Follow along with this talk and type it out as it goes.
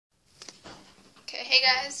Hey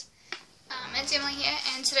guys, it's Emily here,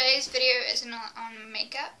 and today's video is not on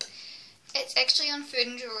makeup. It's actually on food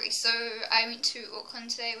and jewellery. So I went to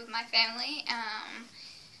Auckland today with my family,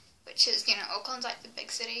 which is, you know, Auckland's like the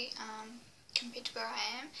big city compared to where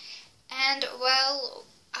I am. And well,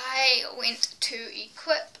 I went to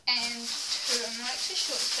Equip and to, I'm not actually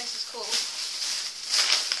sure what this place is called.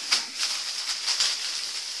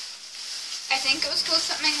 I think it was called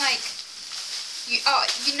something like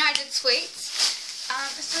United Sweets.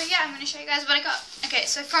 So yeah, I'm going to show you guys what I got. Okay,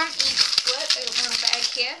 so from Equip, I got my little bag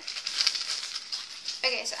here.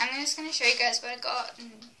 Okay, so I'm just going to show you guys what I got and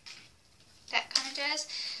that kind of jazz.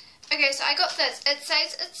 Okay, so I got this. It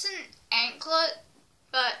says it's an anklet,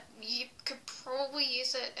 but you could probably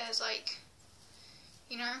use it as, like,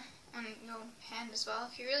 you know, on your hand as well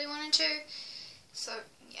if you really wanted to. So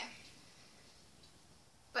yeah.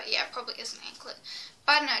 But yeah, it probably is an anklet.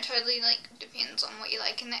 But I don't know, it totally like depends on what you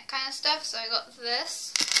like and that kind of stuff. So I got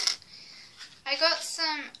this. I got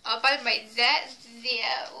some, oh by the way, that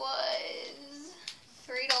there was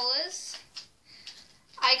 $3.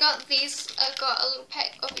 I got these, I got a little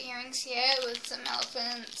pack of earrings here with some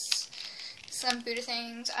elephants, some Buddha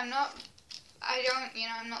things. I'm not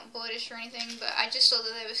Buddhist or anything, but I just thought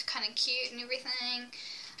that they was kind of cute and everything.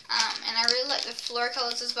 And I really like the floral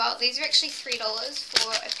colours as well. These are actually $3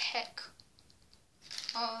 for a pack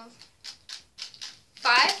of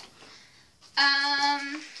 5.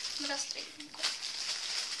 What else did I get?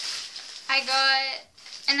 I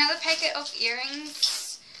got another packet of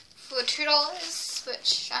earrings for $2,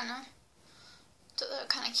 which I don't know, thought they were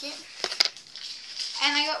kind of cute.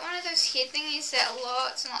 And I got one of those hair thingies that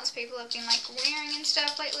lots and lots of people have been like wearing and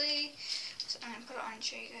stuff lately. So I'm gonna put it on and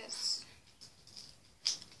show you guys.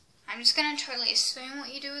 I'm just going to totally assume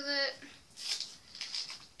what you do with it.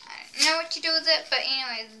 I don't know what you do with it, but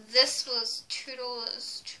anyway, this was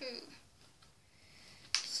 $2 too.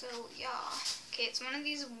 So yeah. Okay, it's one of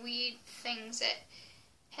these weird things that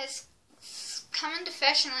has come into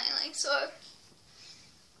fashion lately, so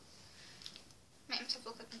makes myself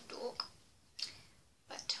look like a dork.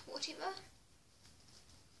 But whatever.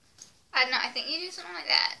 I don't know, I think you do something like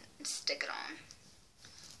that and stick it on.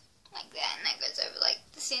 Like that, and that goes over like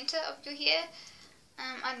the center of your hair.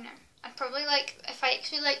 I don't know. I'd probably like, if I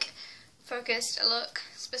actually like focused a look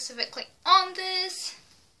specifically on this,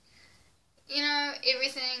 you know,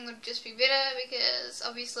 everything would just be better because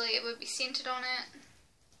obviously it would be centered on it.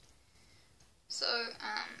 So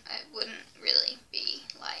it wouldn't really be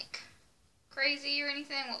like crazy or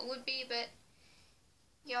anything. Well, it would be, but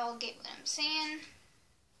y'all get what I'm saying.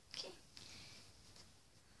 Okay.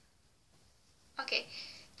 Okay.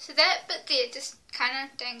 So that bit there just kind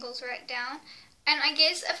of dangles right down. And I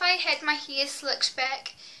guess if I had my hair slicked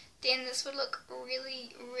back, then this would look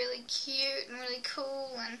really, really cute and really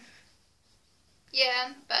cool. And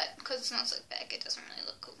yeah, but because it's not slicked back, it doesn't really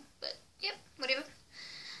look cool. But yep, whatever.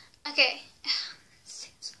 Okay.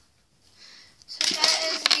 So that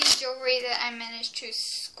is the jewellery that I managed to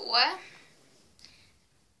score.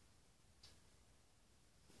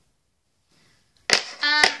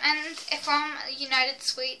 And from United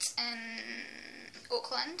Sweets in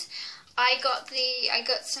Auckland, I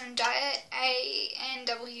got some Diet A and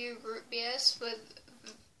W root beers with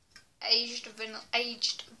aged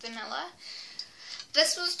vanilla.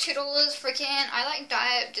 This was $2 freaking. I like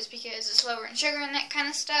Diet just because it's lower in sugar and that kind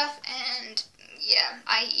of stuff, and yeah,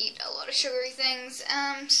 I eat a lot of sugary things,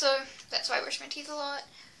 so that's why I brush my teeth a lot.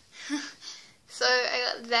 So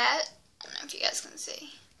I got that. I don't know if you guys can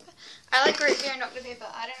see. I like root beer and Dr. Pepper.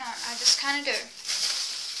 I don't know. I just kind of do.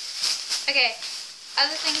 Okay.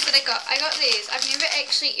 Other things that I got these. I've never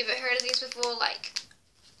actually ever heard of these before. Like,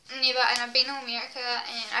 never. And I've been to America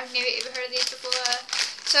and I've never ever heard of these before.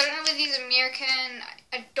 So I don't know whether these are American.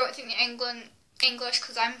 I don't think they're English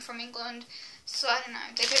because I'm from England. So I don't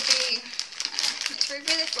know. They could be, I don't know. Let's read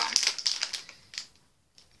where they're from.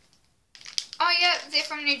 Oh yeah, they're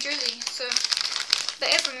from New Jersey. So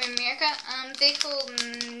they are from America. They're called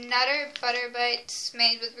Nutter Butter Bites,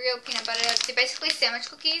 made with real peanut butter. They're basically sandwich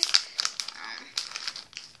cookies.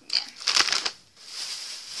 Yeah.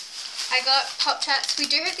 I got Pop-Tarts. We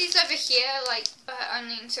do have these over here, like, but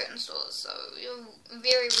only in certain stores, so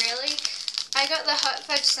very rarely. I got the Hot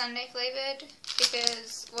Fudge Sundae flavored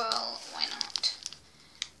because, well, why not?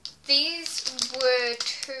 These were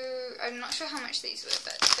I'm not sure how much these were,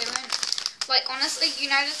 but they weren't. Like, honestly,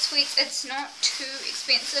 United Sweets, it's not too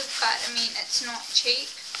expensive, but, I mean, it's not cheap.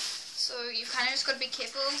 So, you kind of just got to be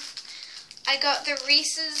careful. I got the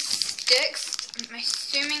Reese's Sticks. I'm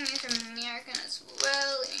assuming these are American as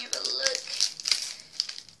well. Let me have a look.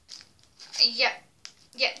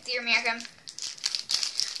 Yep, they're American.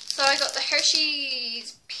 So, So I got the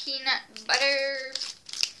Hershey's peanut butter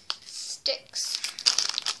sticks.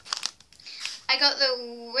 I got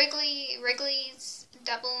the Wrigley's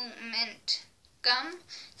double mint gum.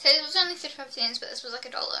 So it was only 35 cents, but this was like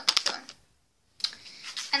 $1. So.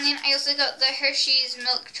 And then I also got the Hershey's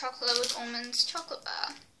milk chocolate with almonds chocolate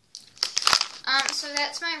bar. So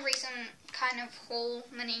that's my recent kind of haul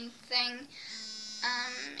mini thing.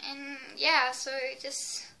 And yeah, so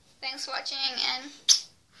just thanks for watching, and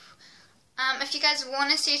if you guys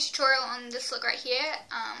want to see a tutorial on this look right here,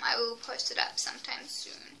 I will post it up sometime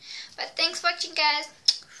soon. But thanks for watching, guys.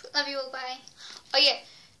 Love you all, bye. Oh yeah,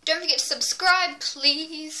 don't forget to subscribe,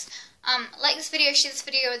 please. Like this video, share this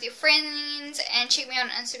video with your friends, and check me out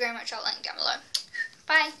on Instagram, which I'll link down below.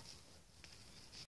 Bye.